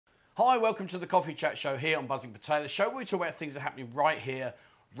Hi, welcome to the Coffee Chat Show here on Buzzing Pattaya, the show where we talk about things that are happening right here,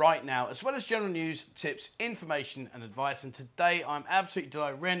 right now, as well as general news, tips, information and advice. And today I'm absolutely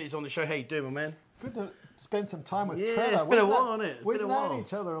delighted. Ren is on the show. How you doing, my man? Good to spend some time with Yeah, Trevor. it's been a while, hasn't it? We've known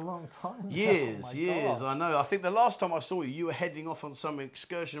each other a long time now. Years, Oh years. I know. I think the last time I saw you, you were heading off on some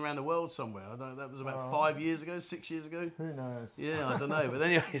excursion around the world somewhere. I don't know, that was about 5 years ago, 6 years ago. Who knows? Yeah, I don't know. But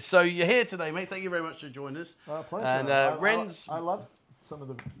anyway, so you're here today, mate. Thank you very much for joining us. Pleasure. And Ren's... I love some of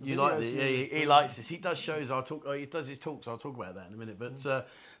the You videos like it? Yeah, he likes this. He does shows. I'll talk. He does his talks. I'll talk about that in a minute. But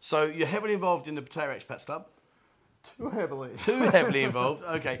so you're heavily involved in the Pattaya Expats Club. Too heavily. Too heavily involved.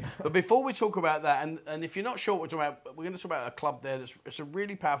 Okay. But before we talk about that, and if you're not sure what we're talking about, we're going to talk about a club there. It's a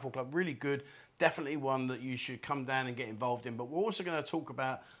really powerful club, really good. Definitely one that you should come down and get involved in. But we're also going to talk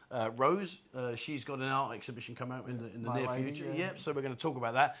about Rose. She's got an art exhibition coming out in the near future. Yeah. Yep. So we're going to talk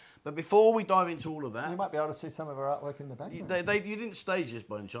about that. But before we dive into all of that, you might be able to see some of her artwork in the background. You didn't stage this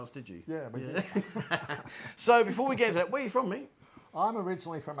by any chance, did you? Yeah, we did. So before we get into that, where are you from, mate? I'm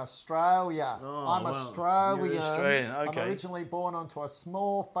originally from Australia. Oh, I'm wow. Australian. You're Australian, okay. I'm originally born onto a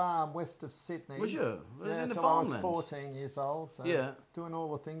small farm west of Sydney. Was you? Was in the until I was farmlands? 14 years old. So Yeah. doing all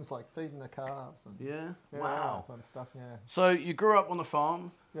the things like feeding the calves and Yeah. all Wow. that sort of stuff. Yeah. So you grew up on a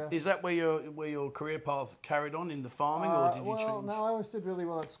farm. Yeah. Is that where your career path carried on in the farming, or did you change? No, I always did really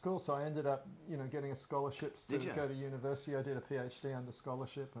well at school, so I ended up, getting a scholarship to Did you? go to university. I did a PhD under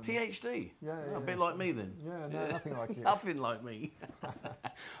scholarship. And PhD? Yeah, Oh, a bit like me then. Yeah, no, nothing like you. Nothing like me.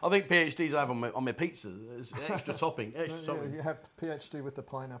 I think PhDs I have on my pizza. It's extra topping, extra Yeah, topping. you have PhD with the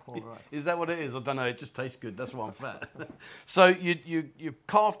pineapple, right? Is that what it is? I don't know. It just tastes good. That's why I'm fat. So you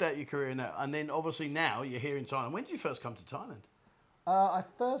carved out your career now, and then obviously now you're here in Thailand. When did you first come to Thailand? I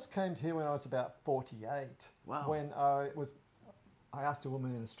first came here when I was about 48. Wow. When I asked a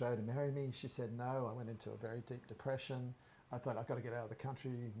woman in Australia to marry me. She said no. I went into a very deep depression. I thought, I've got to get out of the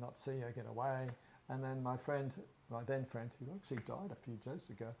country, not see her, get away. And then my then friend, who actually died a few days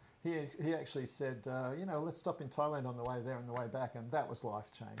ago, he actually said, let's stop in Thailand on the way there and the way back. And that was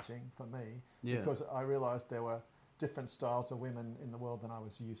life-changing for me, because I realised there were different styles of women in the world than I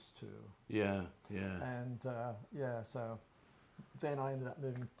was used to. Yeah, yeah. And so then I ended up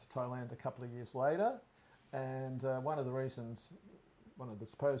moving to Thailand a couple of years later. And one of the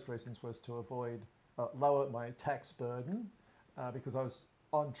supposed reasons was to avoid, lower my tax burden, because I was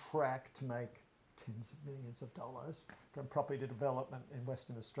on track to make tens of millions of dollars from property development in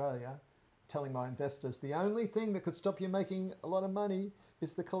Western Australia, telling my investors the only thing that could stop you making a lot of money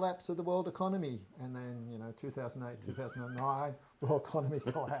is the collapse of the world economy. And then, 2008, 2009, world economy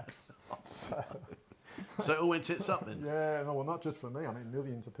collapse. So it all went tits up then? Yeah, no, well, not just for me. I mean,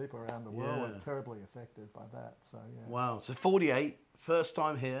 millions of people around the world were terribly affected by that. So, yeah. Wow. So 48, first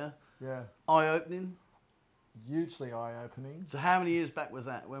time here. Yeah. Eye-opening? Hugely eye-opening. So how many years back was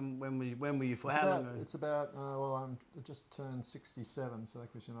that? When were you? It's about I just turned 67, so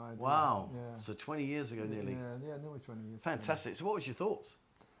that gives you an idea. Wow. Yeah. So 20 years ago nearly. Yeah, nearly 20 years. Fantastic. So what was your thoughts?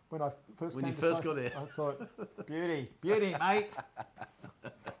 When I first got here? I thought, beauty, mate.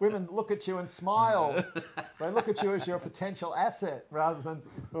 Women look at you and smile. They look at you as your potential asset rather than,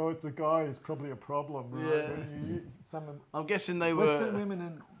 it's a guy who's probably a problem, right? Yeah. I'm guessing they were... Western women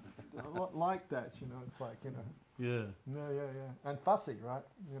are a lot like that, it's like, Yeah. Yeah. And fussy, right?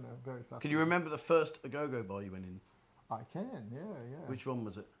 Very fussy. Can you remember the first Agogo bar you went in? I can, yeah. Which one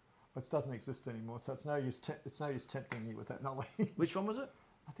was it? It doesn't exist anymore, so it's no use tempting you with that knowledge. Which one was it?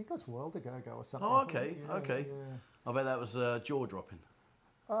 I think it was World Agogo or something. Oh, okay, okay. Yeah. I bet that was jaw-dropping.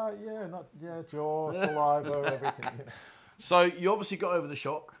 Jaw, saliva, everything. So you obviously got over the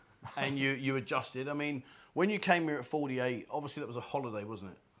shock and you adjusted. I mean, when you came here at 48, obviously that was a holiday,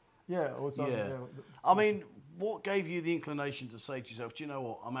 wasn't it? Yeah, it was. I mean, what gave you the inclination to say to yourself, do you know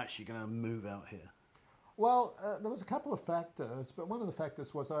what, I'm actually going to move out here? Well, there was a couple of factors, but one of the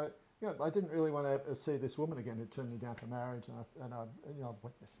factors was I didn't really want to see this woman again who turned me down for marriage, and I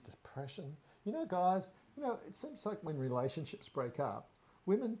witnessed depression. Guys, it seems like when relationships break up,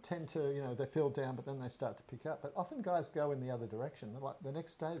 women tend to, they feel down, but then they start to pick up. But often guys go in the other direction. They're like, the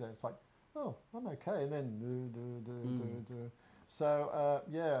next day, it's like, oh, I'm okay. And then do. So,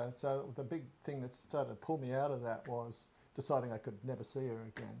 so the big thing that started to pull me out of that was deciding I could never see her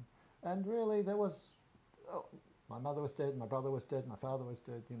again. And really, there was, my mother was dead, my brother was dead, my father was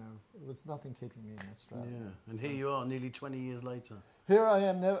dead, there was nothing keeping me in Australia. Yeah, and here you are nearly 20 years later. Here I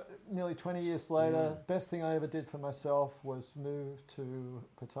am nearly 20 years later. Best thing I ever did for myself was move to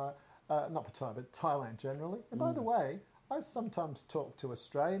Pattaya, not Pattaya, but Thailand generally. And by the way, I sometimes talk to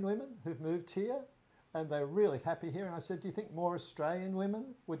Australian women who've moved here, and they're really happy here. And I said, do you think more Australian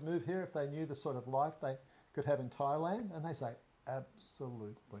women would move here if they knew the sort of life they could have in Thailand? And they say,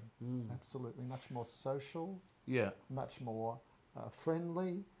 Absolutely. Absolutely. Much more social, Yeah. much more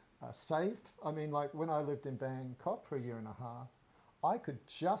friendly, safe. I mean, like when I lived in Bangkok for a year and a half, I could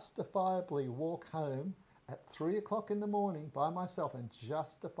justifiably walk home at 3 o'clock in the morning by myself and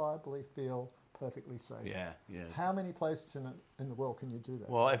justifiably feel perfectly safe. Yeah, yeah. How many places in the world can you do that?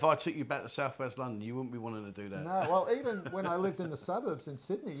 Well, if I took you back to southwest London, you wouldn't be wanting to do that. No, well, even when I lived in the suburbs in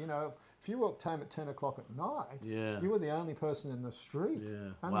Sydney, you know, if you walked home at 10 o'clock at night, Yeah. you were the only person in the street.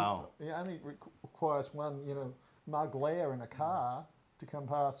 Yeah. Wow. It only requires one, you know, mug layer in a car to come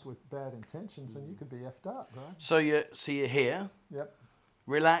past with bad intentions, and you could be effed up, right? So you're here, Yep.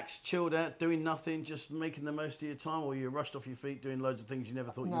 relaxed, chilled out, doing nothing, just making the most of your time, or you're rushed off your feet doing loads of things you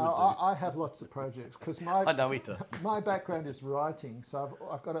never thought you would do? No, I have lots of projects because I know he does. my background is writing, so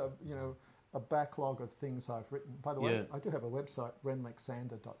I've got a backlog of things I've written. By the way, Yeah. I do have a website,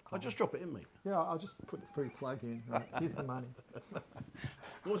 renlexander.com. I'll just drop it in, mate. Yeah, I'll just put the free plug in. Right, here's the money.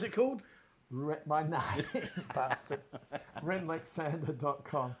 What was it called? My name, bastard.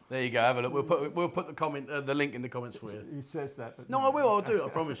 renlexander.com. There you go. Have a look. We'll put the link in the comments for you. He says that, but No, I will. I'll do it. I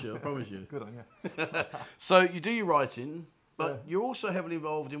promise you. I promise you. Good on you. So you do your writing, but you're also heavily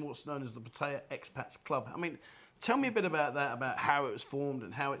involved in what's known as the Pattaya Expats Club. I mean, tell me a bit about that, about how it was formed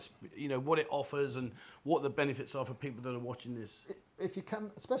and how it's, you know, what it offers and what the benefits are for people that are watching this. If you come,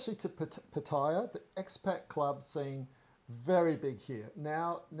 especially to Pattaya, the expat club scene, very big here.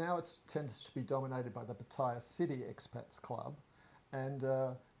 Now it tends to be dominated by the Pattaya City Expats Club, and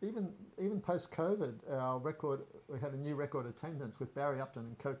even post-COVID, we had a new record attendance with Barry Upton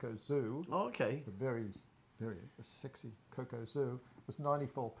and Coco Zoo. Oh, okay. The very sexy Coco Zoo was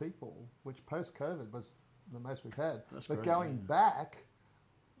 94 people, which post-COVID was the most we've had. That's but great, going back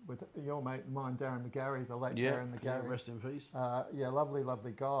with your mate and mine, Darren McGarry, the late Darren McGarry. Yeah, rest in peace.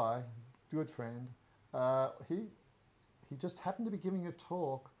 Lovely guy, good friend. He just happened to be giving a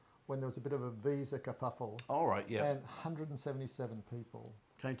talk when there was a bit of a visa kerfuffle. All right, yeah. And 177 people.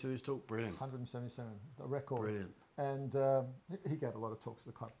 Came to his talk, brilliant. 177, the record. Brilliant. And he gave a lot of talks to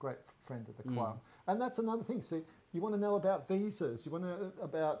the club, great friend of the club. And that's another thing. See, you want to know about visas, you want to know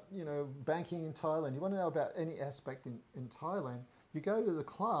about, you know, banking in Thailand, you want to know about any aspect in Thailand, you go to the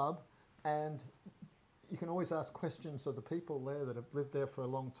club and you can always ask questions of the people there that have lived there for a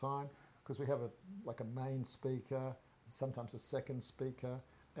long time, because we have a main speaker, sometimes a second speaker,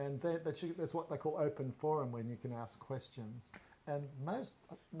 and there's what they call open forum when you can ask questions. And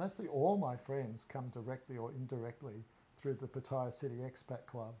mostly all my friends come directly or indirectly through the Pattaya City Expat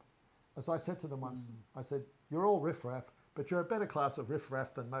Club. As I said to them once, I said, you're all riffraff, but you're a better class of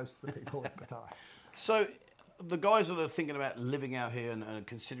riffraff than most of the people of Pattaya. So the guys that are thinking about living out here and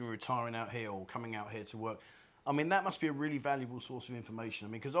considering retiring out here or coming out here to work, I mean, that must be a really valuable source of information. I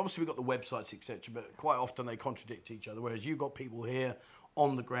mean, because obviously we've got the websites, etc., but quite often they contradict each other, whereas you've got people here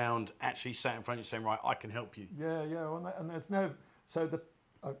on the ground actually sat in front of you saying, right, I can help you. Yeah, and there's no... So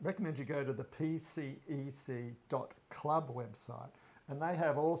I recommend you go to the pcec.club website, and they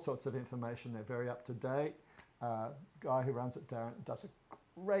have all sorts of information. They're very up to date. Guy who runs it, Darren, does a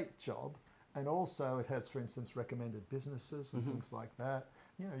great job. And also it has, for instance, recommended businesses and things like that.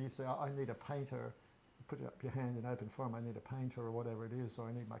 You know, you say, I need a painter. Put up your hand in open forum, I need a painter or whatever it is, or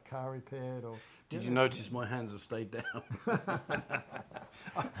I need my car repaired. Or Did you notice my hands have stayed down?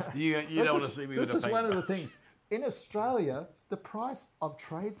 you don't want to see me with a painter. This is one of the things. In Australia, the price of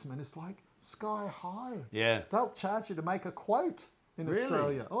tradesmen is like sky high. Yeah. They'll charge you to make a quote in Really?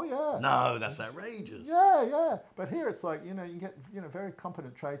 Australia. Oh, yeah. No, that's outrageous. Yeah. But here it's like, you know, you get, you know, very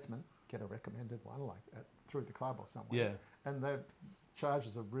competent tradesmen, get a recommended one like through the club or somewhere. Yeah. And their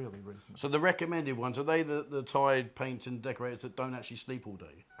charges are really reasonable. So the recommended ones, are they the tired paint and decorators that don't actually sleep all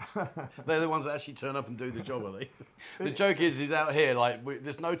day? They're the ones that actually turn up and do the job, are they? The joke is out here, like,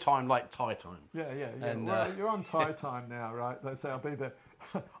 there's no time like Thai time. Yeah. And, well, you're on Thai time now, right? They say I'll be there.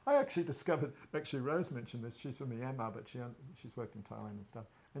 I actually discovered, Rose mentioned this, she's from Myanmar, but she's worked in Thailand and stuff.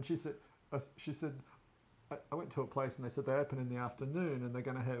 And she said, I went to a place and they said they open in the afternoon and they're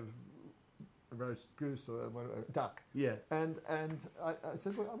going to have a roast goose or whatever, duck. Yeah. And I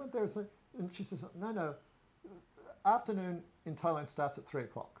said, well, I went there and she says, no, afternoon in Thailand starts at 3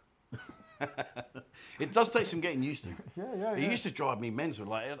 o'clock. It does take some getting used to. Yeah. It used to drive me mental.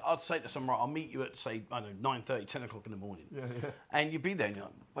 Like, I'd say to someone, right, I'll meet you at, say, I don't know, 9:30, 10 o'clock in the morning. Yeah. And you'd be there and you're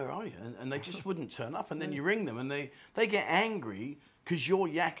like, where are you? And they just wouldn't turn up. And then you ring them and they get angry because you're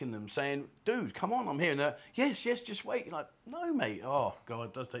yakking them saying, dude, come on, I'm here. And they're, yes, just wait. You're like, no, mate. Oh, God,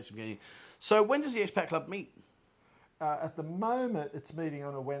 it does take some getting. So when does the Expat Club meet? At the moment, it's meeting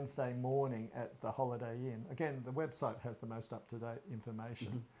on a Wednesday morning at the Holiday Inn. Again, the website has the most up-to-date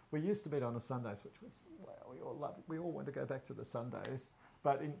information. we used to meet on the Sundays, which was, well, we all loved it. We all want to go back to the Sundays.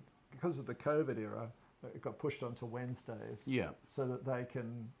 But because of the COVID era, it got pushed onto Wednesdays. Yeah. So that they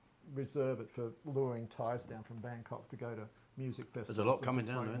can reserve it for luring Thais down from Bangkok to go to music festivals. There's a lot coming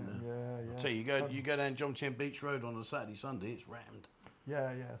down, like isn't there? Yeah, yeah. So you go down John Tien Beach Road on a Saturday, Sunday, it's rammed.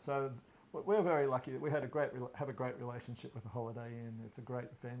 Yeah, yeah. So we're very lucky. We had have a great relationship with the Holiday Inn. It's a great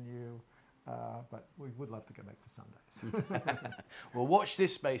venue, but we would love to go back to Sundays. Well, watch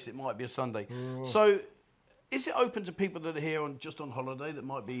this space. It might be a Sunday. Ooh. So, is it open to people that are here just on holiday that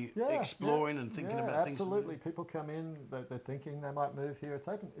might be exploring and thinking about things? Absolutely. People come in. They're thinking they might move here. It's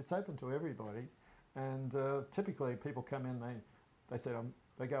open. It's open to everybody. And typically, people come in. They say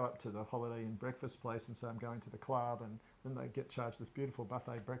they go up to the Holiday Inn breakfast place and say, I'm going to the club, and then they get charged this beautiful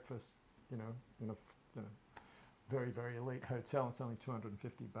buffet breakfast, in a very, very elite hotel. It's only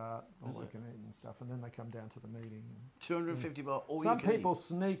 250 baht, all they can eat and stuff. And then they come down to the meeting. 250 baht, all Some you can people eat.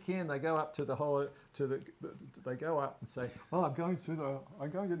 sneak in. They go up to they go up and say, "Oh, I'm going to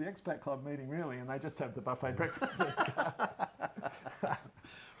the expat club meeting, really," and they just have the buffet breakfast thing.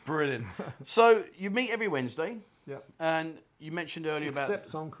 Brilliant. So you meet every Wednesday. Yep. And you mentioned earlier Except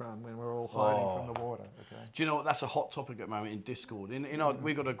Songkran, when we're all hiding from the water. Okay. Do you know what? That's a hot topic at the moment in Discord.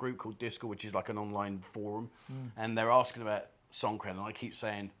 We've got a group called Discord, which is like an online forum, and they're asking about Songkran, and I keep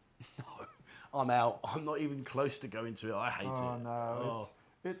saying, no, I'm out. I'm not even close to going to it. I hate it. Oh no,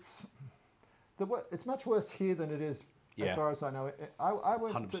 it's much worse here than it is as far as I know. I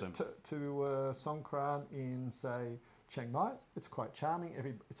went to Songkran in, say, Chiang Mai. It's quite charming.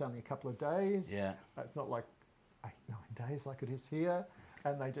 It's only a couple of days. Yeah. It's not like 8-9 days like it is here.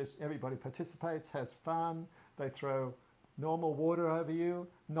 And everybody participates, has fun. They throw normal water over you,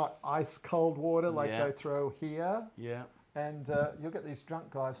 not ice cold water like they throw here. Yeah. And you'll get these drunk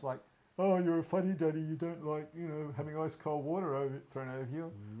guys like, "Oh, you're a funny daddy. You don't like, having ice cold water thrown over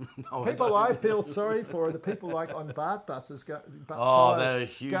you." No, People I feel sorry for are the people like on BART buses they're a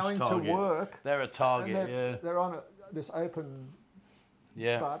huge going target. to work. They're a target, they're on this open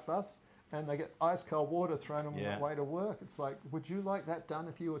BART bus, and they get ice cold water thrown on the way to work. It's like, would you like that done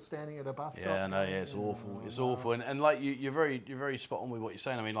if you were standing at a bus stop? Yeah, no, it's awful. It's awful, and like you're very spot on with what you're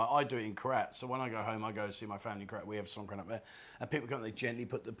saying. I mean, like I do it in Korat. So when I go home, I go see my family in Korat. We have Songkran up there, and people come, they gently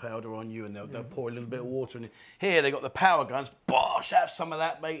put the powder on you, and they'll pour a little bit of water in it. Here they got the power guns. Bosh, have some of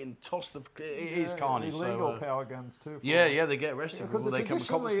that, mate, and toss the. It is carnage. Illegal power guns too. Yeah, they get arrested because before they come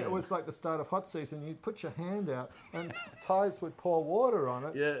traditionally it was like the start of hot season. You'd put your hand out, and Thais would pour water on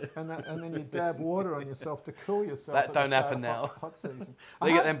it, and then you dab water on yourself to cool yourself. That don't happen now. Hot season.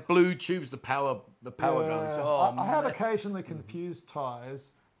 They get them blue tubes, the power guns. Oh, I have occasionally confused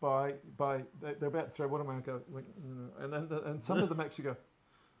Thais by they're about to throw. What am I going to go? And some of them actually go,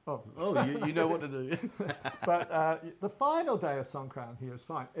 oh, you know what to do. But the final day of Songkran here is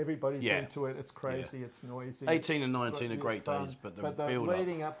fine. Everybody's into it. It's crazy. It's noisy. 18 and 19 are great days, but the build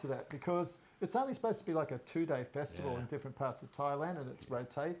leading up to that, because it's only supposed to be like a 2-day festival in different parts of Thailand, and it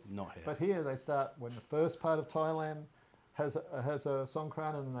rotates. Not here. But here they start when the first part of Thailand has a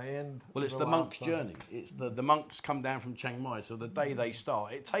Songkran, and then they end. Well, it's the monk's journey. It's the monks come down from Chiang Mai, so the day they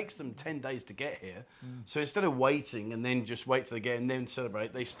start, it takes them 10 days to get here. So instead of waiting and then just wait till they get and then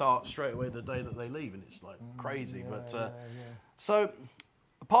celebrate, they start straight away the day that they leave, and it's like crazy. So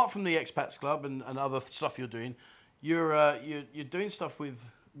apart from the Expats Club and other stuff you're doing, you're doing stuff with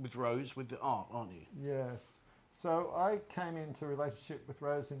Rose, with the art, aren't you? Yes. So I came into a relationship with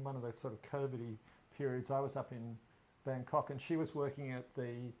Rose in one of the sort of COVID-y periods. I was up in Bangkok, and she was working at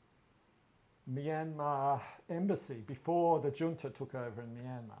the Myanmar embassy before the junta took over in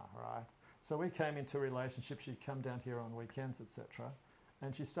Myanmar, right? So we came into a relationship. She'd come down here on weekends, etc.,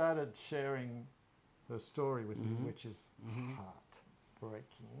 and she started sharing her story with me, which is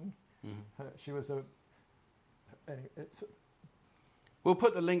heartbreaking. She was We'll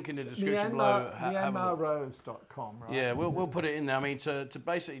put the link in the description below. MyanmarRose.com, right? Yeah, we'll put it in there. I mean, to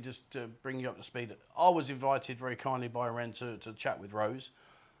basically just to bring you up to speed, I was invited very kindly by Ren to chat with Rose.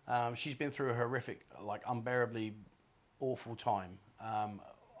 She's been through a horrific, like unbearably awful time.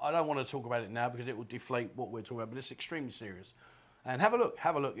 I don't want to talk about it now because it will deflate what we're talking about, but it's extremely serious. And have a look,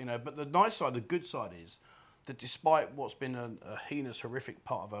 But the nice side, the good side is that despite what's been a heinous, horrific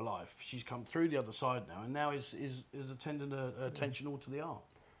part of her life, she's come through the other side now, and now is attending attention all to the art.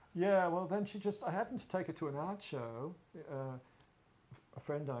 Yeah, well, then I happened to take her to an art show, a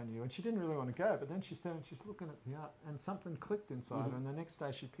friend I knew, and she didn't really want to go, but then she's there and she's looking at the art, and something clicked inside her, and the next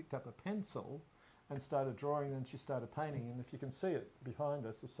day she picked up a pencil and started drawing, and she started painting, and if you can see it behind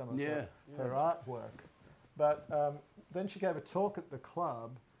us is some of her artwork. But then she gave a talk at the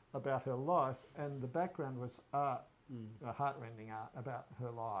club about her life, and the background was art heartrending about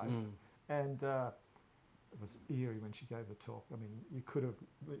her life, and it was eerie when she gave the talk. I mean, you could have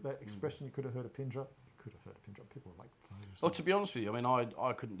that expression. You could have heard a pin drop. You could have heard a pin drop. People were like, well, to be honest with you, I mean,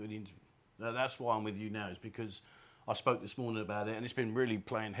 I couldn't do the interview. That's why I'm with you now, is because I spoke this morning about it, and it's been really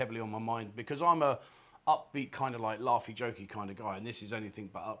playing heavily on my mind, because I'm a upbeat kind of like laughy jokey kind of guy, and this is anything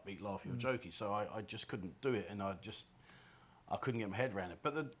but upbeat, laughy or jokey. So I just couldn't do it, and I couldn't get my head around it.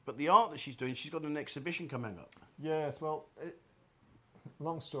 But the art that she's doing, she's got an exhibition coming up. Yes, well,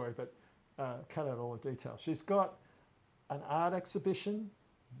 long story, but cut out all the details. She's got an art exhibition,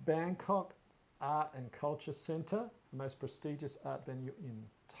 Bangkok Art and Culture Centre, the most prestigious art venue in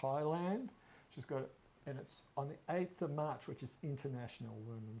Thailand. She's got, and it's on the 8th of March, which is International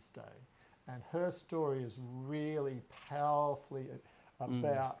Women's Day. And her story is really powerfully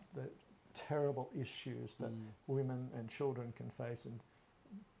about the terrible issues that women and children can face, and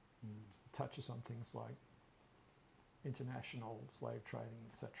touches on things like international slave trading,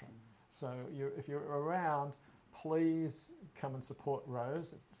 etc. So if you're around, please come and support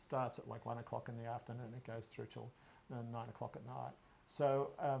Rose. It starts at like 1 o'clock in the afternoon. It goes through till 9 o'clock at night.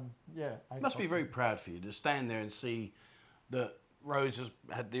 So, yeah. It must be very proud for you to stand there and see that Rose has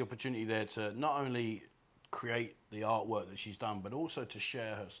had the opportunity there to not only create the artwork that she's done, but also to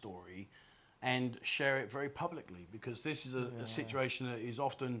share her story and share it very publicly, because this is a situation that is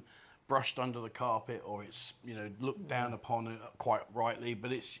often brushed under the carpet, or it's, you know, looked down upon quite rightly.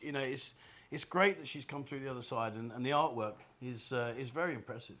 But it's, you know, it's great that she's come through the other side, and the artwork is very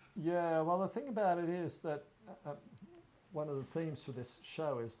impressive. Yeah, well, the thing about it is that one of the themes for this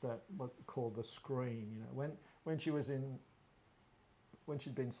show is that what called the scream. You know, when she was when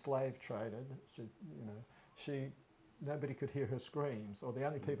she'd been slave traded, nobody could hear her screams, or the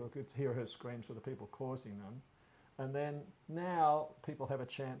only people who could hear her screams were the people causing them. And then now people have a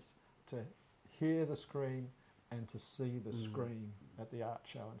chance to hear the scream and to see the scream at the art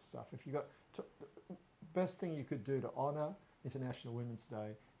show and stuff. If you got best thing you could do to honour International Women's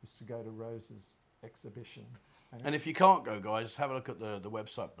Day is to go to Rose's exhibition. And if you can't go, guys, have a look at the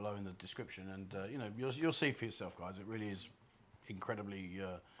website below in the description, and you know, you'll see for yourself, guys. It really is incredibly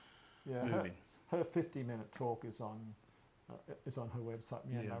moving. Her 50-minute talk is on her website,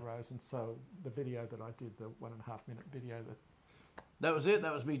 Myanmar Rose, and so the video that I did, the 1.5-minute video that was it.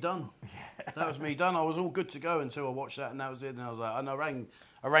 That was me done. That was me done. I was all good to go until I watched that, and that was it. And I was like, and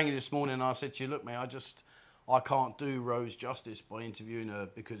I rang you this morning, and I said to you, look, mate, I can't do Rose justice by interviewing her,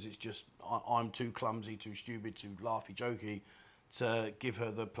 because it's just I'm too clumsy, too stupid, too laughy, jokey to give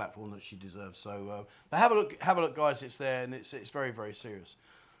her the platform that she deserves. So, but have a look, guys. It's there, and it's very, very serious.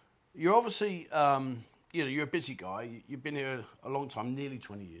 You're obviously, you know, you're a busy guy. You've been here a long time, nearly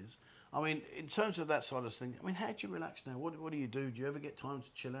 20 years. I mean, in terms of that side of things, I mean, how do you relax now? What do you do? Do you ever get time to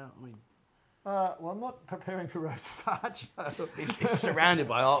chill out? I mean, well, I'm not preparing for Rose's art show. It's surrounded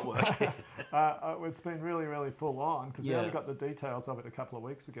by artwork. It's been really, really full on, because we only got the details of it a couple of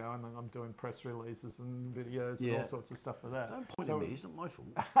weeks ago, and then I'm doing press releases and videos and all sorts of stuff for that. Don't point at me. It's not my fault.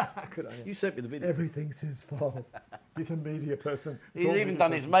 Could I? You sent me the video. Everything's his fault. He's a media person. He's even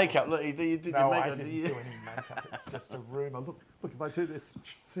done his makeup. Look, you did your makeup. I didn't do any makeup. It's just a rumor. Look, if I do this,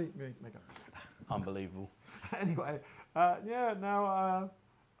 see me makeup. Unbelievable. Anyway, I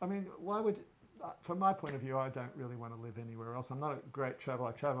mean, why would... From my point of view, I don't really want to live anywhere else. I'm not a great traveller.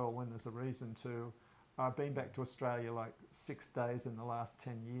 I travel when there's a reason to. I've been back to Australia like 6 days in the last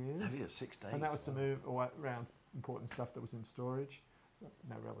 10 years. Have you? 6 days? And that was to move around important stuff that was in storage.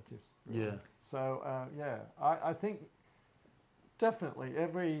 No relatives. Really. Yeah. So, I think definitely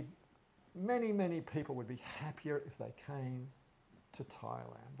many people would be happier if they came to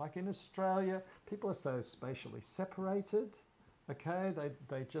Thailand. Like in Australia, people are so spatially separated, okay?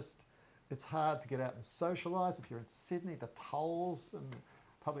 They just... It's hard to get out and socialise. If you're in Sydney, the tolls and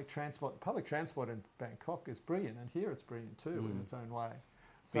public transport in Bangkok is brilliant, and here it's brilliant too in its own way.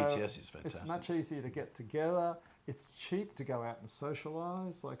 So BTS is fantastic. It's much easier to get together. It's cheap to go out and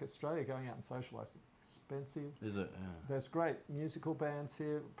socialise. Like Australia, going out and socialise is expensive. Is it? Yeah. There's great musical bands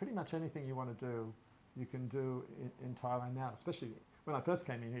here. Pretty much anything you want to do, you can do in Thailand now. Especially when I first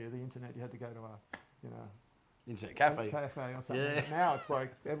came in here, the internet, you had to go to Internet cafe. Or something. Yeah. Now it's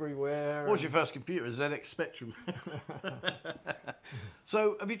like everywhere. What was your first computer? ZX Spectrum.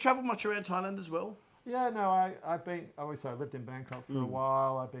 So, have you travelled much around Thailand as well? Yeah, no, I've been. Obviously, I lived in Bangkok for a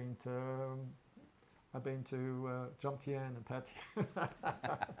while. I've been to Jomtien and Pattaya.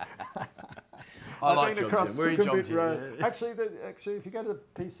 I like Jomtien. We're in Jomtien. Yeah. Actually, if you go to the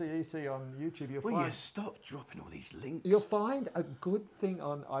PCEC on YouTube, you'll find. Stop dropping all these links. You'll find a good thing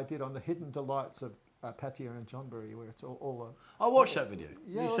I did on the hidden delights of Pattaya and Johnbury, where it's all I watched that video.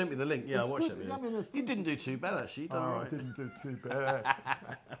 Yeah, You well, sent me the link. Yeah, I watched that good. video. I mean, You didn't do too bad, actually. You done all I right. didn't do too bad.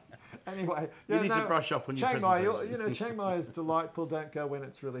 Anyway, You need to brush up on your Chiang Mai, presentation. you know, Chiang Mai is delightful. Don't go when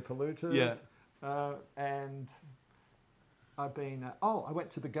it's really polluted. Yeah. And I've been. I went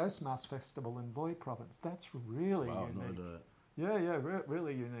to the Ghost Mask Festival in Voi Province. That's really unique. Yeah,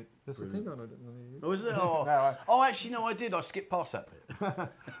 really unique. There's a thing on it. Oh, is it? Oh, No, actually, no, I did. I skipped past that bit.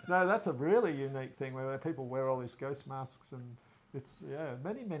 no, that's a really unique thing where people wear all these ghost masks, and it's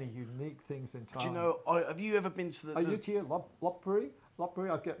many unique things in Thailand. Do you know? Have you ever been to the? Are you here, Lopburi?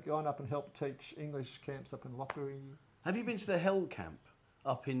 I've gone up and helped teach English camps up in Lopburi. Have you been to the Hell Camp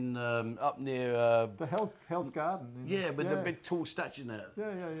up in up near? The Hell's Garden. With the big tall statue there.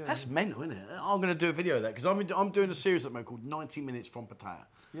 Yeah. That's mental, isn't it? I'm going to do a video of that because I'm doing a series at the moment called 90 Minutes from Pattaya.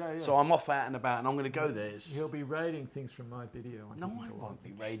 Yeah. So I'm off out and about, and I'm going to go there. He'll be raiding things from my video. No, I won't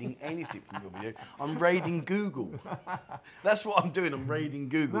be raiding anything from your video. I'm raiding Google. That's what I'm doing. I'm raiding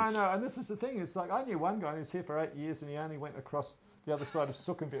Google. No, and this is the thing. It's like I knew one guy who was here for 8 years, and he only went across the other side of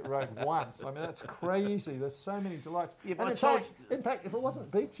Sukhumvit Road once. I mean, that's crazy. There's so many delights. Yeah, but and in fact, if it wasn't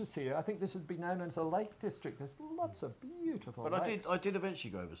beaches here, I think this would be known as a lake district. There's lots of beautiful lakes. I did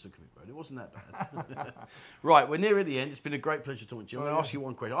eventually go over Sukhumvit Road. It wasn't that bad. Right, we're near the end. It's been a great pleasure talking to you. I'm going to ask you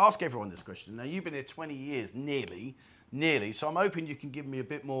one question. I'll ask everyone this question. Now, you've been here 20 years, nearly. So I'm hoping you can give me a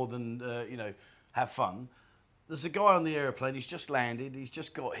bit more than, have fun. There's a guy on the aeroplane, he's just landed, he's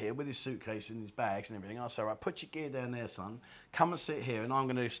just got here with his suitcase and his bags and everything. I say, right, put your gear down there, son. Come and sit here, and I'm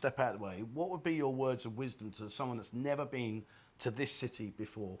going to step out of the way. What would be your words of wisdom to someone that's never been to this city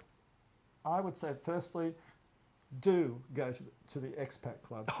before? I would say, firstly, do go to the expat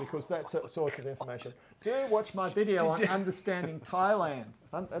club, because that's a source of information. Do watch my video on understanding Thailand.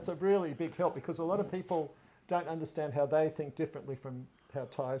 That's a really big help, because a lot of people don't understand how they think differently from how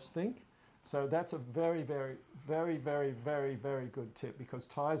Thais think. So that's a very, very, very, very, very, very good tip, because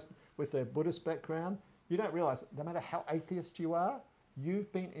Thais, with their Buddhist background, you don't realise, no matter how atheist you are,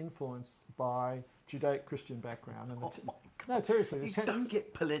 you've been influenced by Judaic-Christian background. And no, seriously. Don't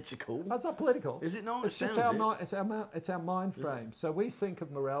get political. No, it's not political. Is it not? It's just it's our mind frame. So we think of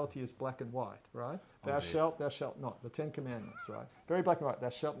morality as black and white, right? Thou shalt not. The 10 Commandments, right? Very black and white. Thou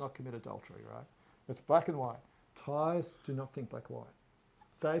shalt not commit adultery, right? It's black and white. Thais do not think black and white.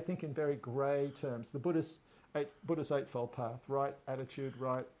 They think in very grey terms. The Buddhist Eightfold Path: right attitude,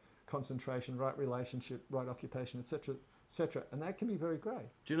 right concentration, right relationship, right occupation, etc., etc. And that can be very grey.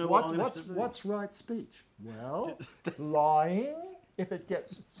 Do you know what's right speech? Well, lying, if it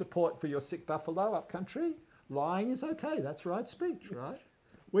gets support for your sick buffalo up country, lying is okay. That's right speech, right?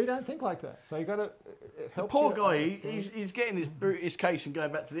 We don't think like that. So you got to help. The poor guy, he's getting his case and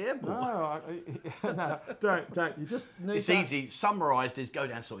going back to the airport. No, don't. You just need. It's easy. Summarised is go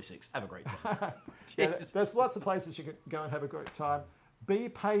down Soy 6. Have a great time. There's lots of places you can go and have a great time. Be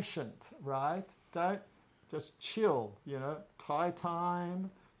patient, right? Don't just chill. Thai time,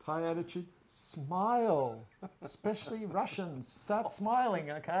 Thai attitude. Smile, especially Russians. Start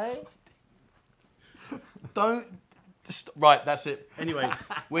smiling, okay? Don't. Right, that's it. Anyway,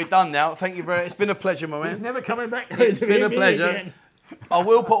 we're done now. Thank you very much. It's been a pleasure, my man. He's never coming back. It's been a pleasure. Again. I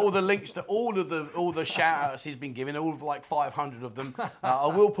will put all the links to all the shout outs he's been giving, all of like 500 of them. I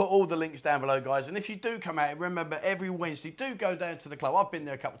will put all the links down below, guys. And if you do come out, remember every Wednesday, do go down to the club. I've been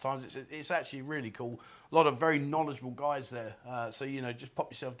there a couple of times. It's actually really cool. A lot of very knowledgeable guys there. So, just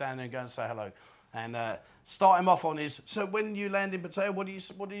pop yourself down there and go and say hello. And start him off on his. So when you land in Pattaya, what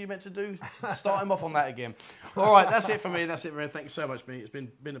are you meant to do? Start him off on that again. All right, that's it for me. That's it for me. Thank you so much, mate. It's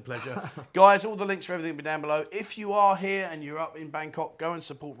been a pleasure, guys. All the links for everything will be down below. If you are here and you're up in Bangkok, go and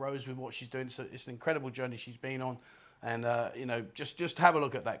support Rose with what she's doing. It's an incredible journey she's been on, and just have a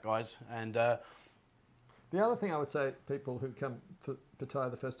look at that, guys. And the other thing I would say, people who come to Pattaya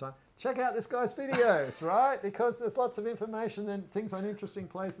the first time, check out this guy's videos, right? Because there's lots of information and things on interesting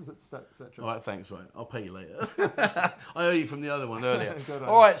places, etc. All right, thanks, mate. I'll pay you later. I owe you from the other one earlier.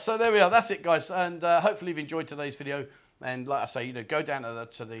 All right, so there we are. That's it, guys. And hopefully you've enjoyed today's video. And like I say, go down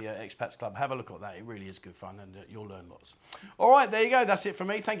to the Expats Club. Have a look at that. It really is good fun, and you'll learn lots. All right, there you go. That's it from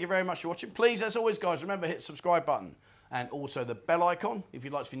me. Thank you very much for watching. Please, as always, guys, remember, hit the subscribe button and also the bell icon if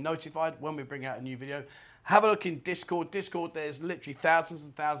you'd like to be notified when we bring out a new video. Have a look in Discord. There's literally thousands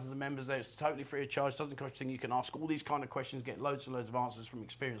and thousands of members there. It's totally free of charge. Doesn't cost you anything. You can ask all these kind of questions, get loads and loads of answers from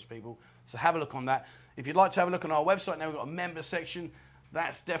experienced people. So have a look on that. If you'd like to have a look on our website, now we've got a member section.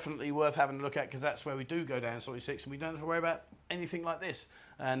 That's definitely worth having a look at, because that's where we do go down Soy 6 and we don't have to worry about anything like this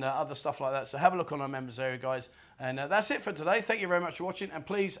and other stuff like that. So have a look on our members area, guys. And that's it for today. Thank you very much for watching. And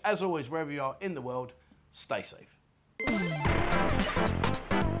please, as always, wherever you are in the world, stay safe.